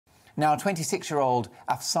Now, 26-year-old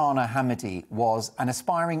Afsana Hamidy was an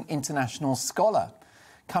aspiring international scholar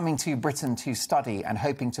coming to Britain to study and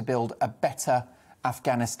hoping to build a better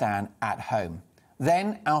Afghanistan at home.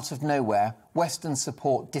 Then, out of nowhere, Western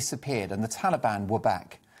support disappeared and the Taliban were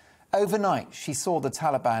back. Overnight, she saw the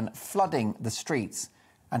Taliban flooding the streets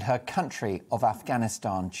and her country of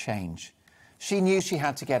Afghanistan change. She knew she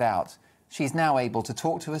had to get out. She's now able to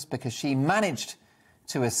talk to us because she managed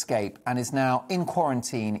to escape and is now in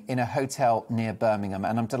quarantine in a hotel near Birmingham.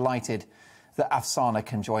 And I'm delighted that Afsana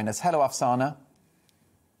can join us. Hello, Afsana.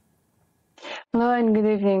 Hello and good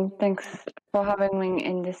evening. Thanks for having me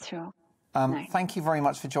in this show. Thank you very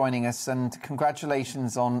much for joining us and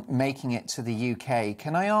congratulations on making it to the UK.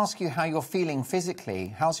 Can I ask you how you're feeling physically?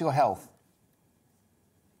 How's your health?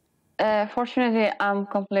 Fortunately, I'm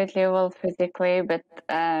completely well physically, but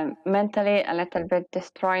mentally a little bit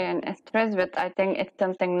destroyed and stressed, but I think it's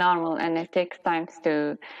something normal and it takes time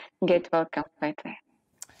to get well completely.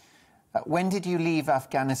 When did you leave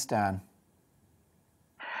Afghanistan?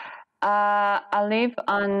 I leave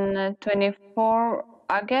on 24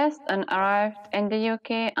 August and arrived in the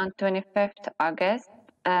UK on 25th August,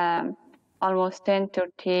 almost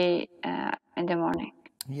 10:30 in the morning.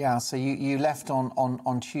 Yeah, so you left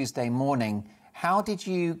on Tuesday morning. How did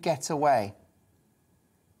you get away?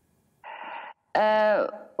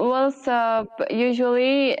 So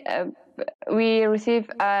usually we receive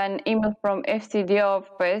an email from FCD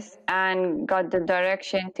office and got the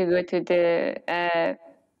direction to go to the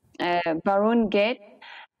Baroon Gate,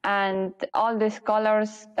 and all the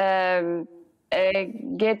scholars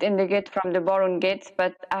get in the gate from the Baroon Gates,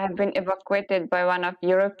 but I have been evacuated by one of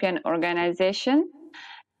European organizations.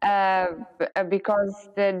 Because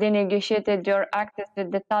they negotiated your access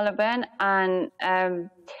with the Taliban, and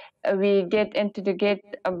we get into the gate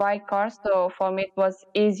by car. So for me, it was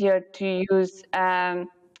easier to use to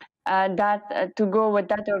go with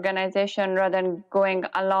that organization rather than going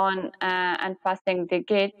alone and passing the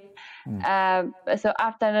gate. So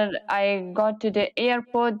after I got to the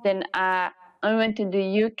airport, then I went to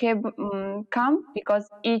the UK camp because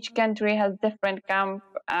each country has different camp.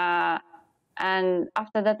 And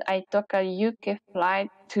after that, I took a UK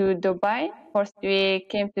flight to Dubai. First, we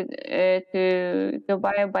came to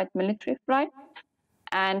Dubai by military flight.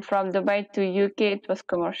 And from Dubai to UK, it was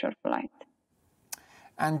commercial flight.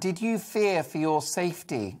 And did you fear for your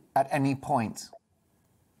safety at any point?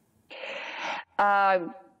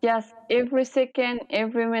 Yes, every second,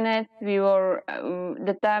 every minute, we were,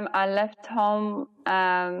 the time I left home,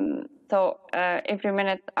 so every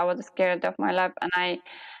minute I was scared of my life, and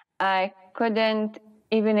I couldn't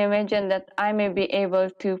even imagine that I may be able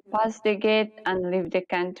to pass the gate and leave the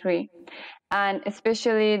country. And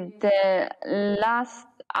especially the last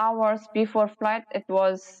hours before flight, it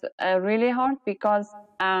was really hard because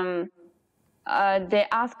they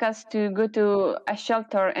asked us to go to a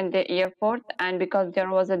shelter in the airport, and because there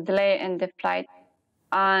was a delay in the flight.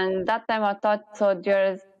 And that time I thought, so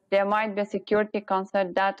there might be a security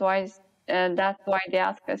concern, that's why they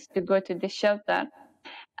asked us to go to the shelter.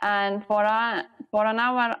 And for an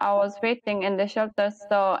hour, I was waiting in the shelter.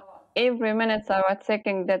 So every minute I was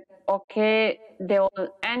thinking that, okay, they will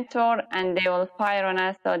enter and they will fire on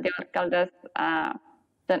us, so they will kill us, and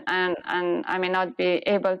I may not be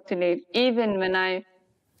able to leave. Even when I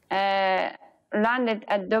landed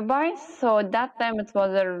at Dubai, so that time it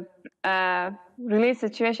was a really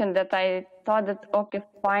situation that I thought that, okay,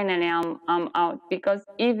 finally I'm out. Because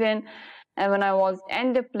even when I was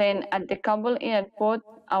in the plane at the Kabul airport,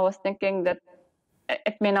 I was thinking that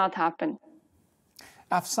it may not happen.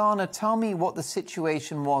 Afsana, tell me what the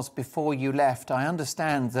situation was before you left. I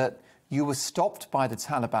understand that you were stopped by the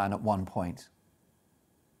Taliban at one point.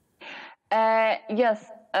 Yes.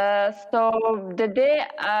 So the day,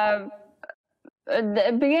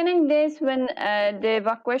 the beginning days when the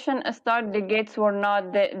evacuation started, the gates were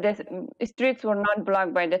not, the streets were not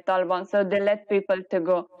blocked by the Taliban, so they let people to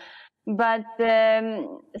go. But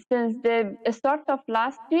since the start of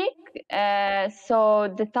last week, so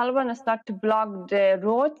the Taliban started to block the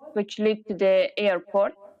roads which lead to the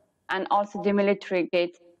airport and also the military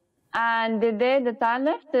gates. And the day that I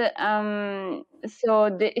left, so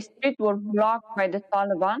the streets were blocked by the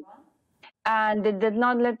Taliban, and they did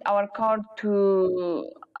not let our car to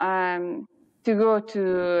go to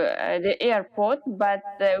the airport. But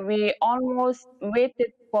we almost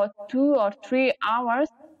waited for 2 or 3 hours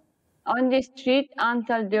on the street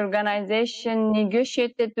until the organization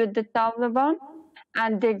negotiated with the Taliban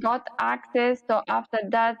and they got access. So after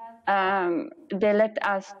that, they let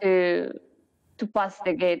us to pass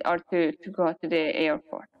the gate or to go to the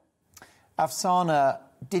airport. Afsana,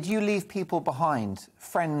 did you leave people behind,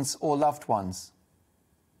 friends or loved ones?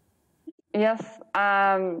 Yes,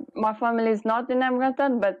 my family is not in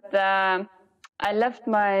Afghanistan, but I left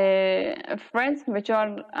my friends, which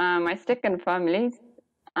are my second families,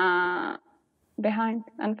 behind,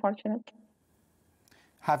 unfortunately.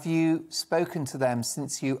 Have you spoken to them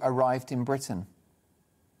since you arrived in Britain?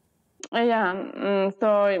 Yeah,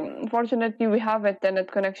 so fortunately we have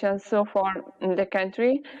internet connection so far in the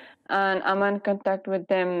country, and I'm in contact with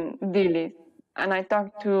them daily. And I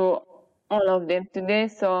talked to all of them today,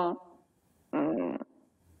 so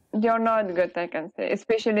they're not good, I can say,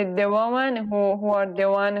 especially the women who are the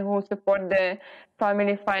one who support the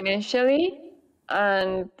family financially.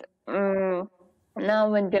 And now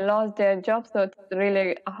when they lost their job, so it's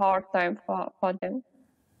really a hard time for them.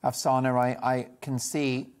 Afsana, I can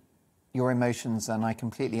see your emotions and I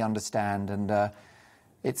completely understand. And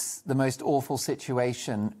it's the most awful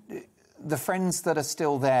situation. The friends that are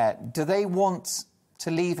still there, do they want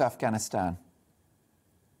to leave Afghanistan?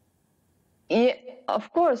 Yeah,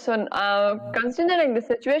 of course. So, considering the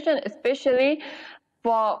situation, especially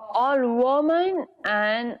for all women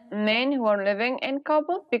and men who are living in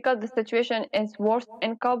Kabul, because the situation is worse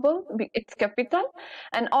in Kabul, its capital,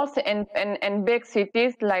 and also in big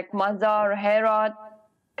cities like Mazar, Herat,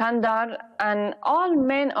 Kandahar, and all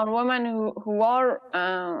men or women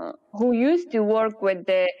who used to work with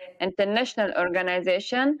the international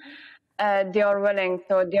organization. They are willing,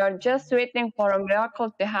 so they are just waiting for a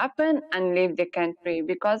miracle to happen and leave the country,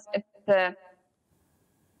 because it's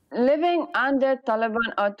living under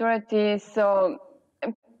Taliban authority. So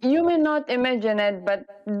you may not imagine it, but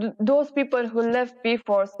those people who left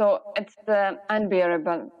before, so it's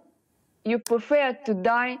unbearable. You prefer to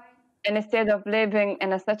die instead of living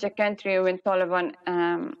in such a country when Taliban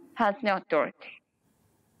has no authority.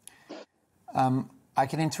 I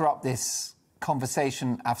can interrupt this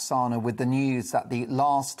conversation, Afsana, with the news that the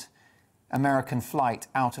last American flight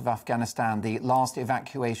out of Afghanistan, the last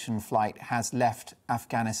evacuation flight, has left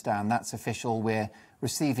Afghanistan. That's official. We're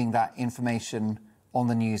receiving that information on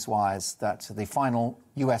the news wires that the final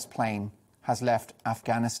US plane has left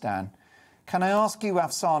Afghanistan. Can I ask you,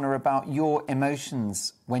 Afsana, about your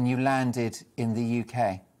emotions when you landed in the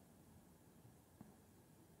UK?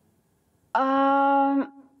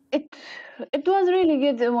 It was really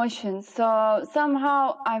good emotion. So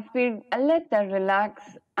somehow I feel a little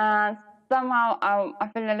relaxed, and somehow I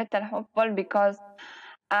feel a little hopeful, because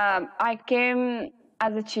I came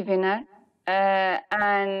as a chief winner,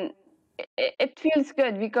 and it feels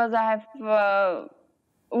good because I have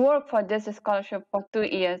worked for this scholarship for 2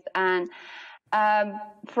 years, and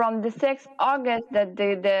from the 6th August that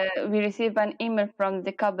we received an email from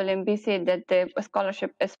the Kabul embassy that the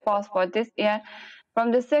scholarship is passed for this year.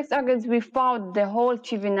 From the 6th August, we fought, the whole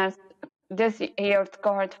chief winners this year's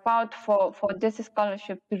cohort fought for this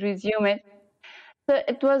scholarship to resume it. So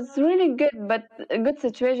it was really good, but a good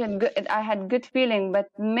situation. Good, I had good feeling, but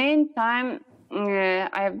main time I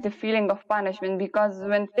have the feeling of punishment, because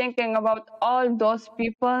when thinking about all those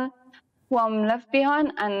people who I'm left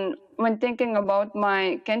behind, and when thinking about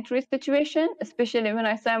my country situation, especially when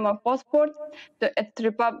I saw my passport, it's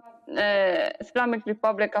Islamic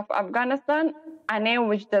Republic of Afghanistan, a name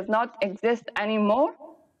which does not exist anymore.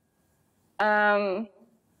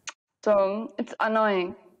 So it's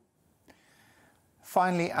annoying.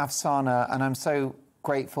 Finally, Afsana, and I'm so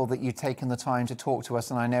grateful that you've taken the time to talk to us,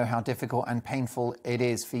 and I know how difficult and painful it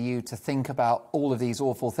is for you to think about all of these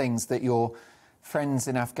awful things that your friends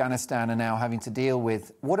in Afghanistan are now having to deal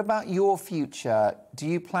with. What about your future? Do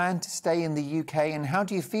you plan to stay in the UK, and how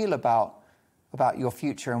do you feel about your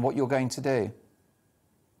future and what you're going to do?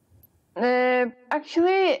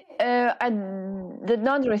 Actually, I did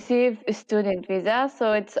not receive a student visa,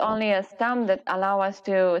 so it's only a stamp that allows us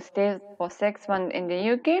to stay for 6 months in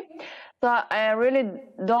the UK. So I really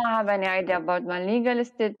don't have any idea about my legal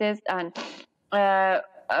status, and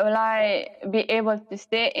will I be able to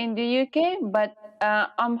stay in the UK? But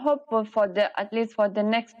I'm hopeful for at least for the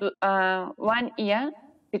next 1 year,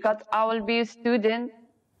 because I will be a student.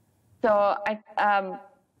 So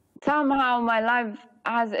somehow my life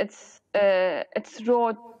has its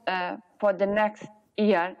road for the next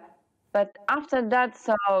year, but after that,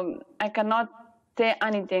 so I cannot say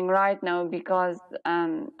anything right now, because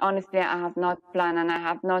honestly I have not planned and I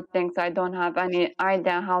have not think, so I don't have any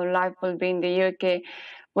idea how life will be in the UK,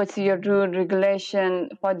 what's your rule regulation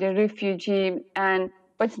for the refugee, and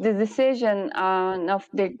what's the decision of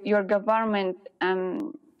your government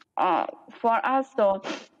for us. So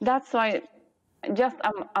that's why just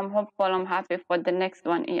I'm hopeful, I'm happy for the next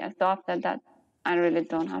 1 year. So after that, I really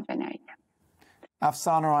don't have any idea.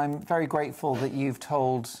 Afsana, I'm very grateful that you've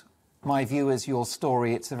told my viewers your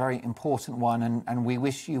story. It's a very important one, and we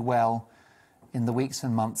wish you well in the weeks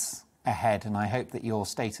and months ahead. And I hope that your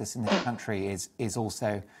status in this country is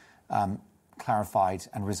also clarified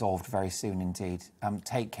and resolved very soon indeed.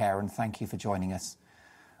 Take care, and thank you for joining us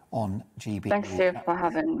on GB. Thanks you for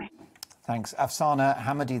having me. Thanks. Afsana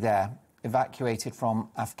Hamidy there, evacuated from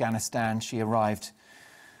Afghanistan. She arrived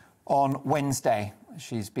on Wednesday.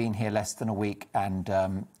 She's been here less than a week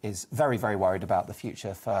and is very, very worried about the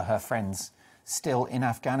future for her friends still in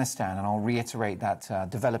Afghanistan. And I'll reiterate that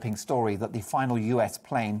developing story that the final US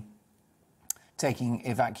plane taking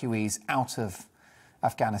evacuees out of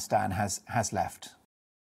Afghanistan has left.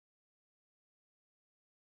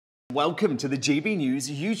 Welcome to the GB News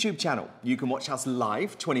YouTube channel. You can watch us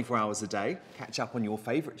live 24 hours a day, catch up on your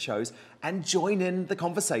favourite shows and join in the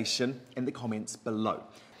conversation in the comments below.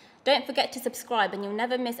 Don't forget to subscribe and you'll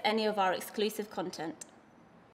never miss any of our exclusive content.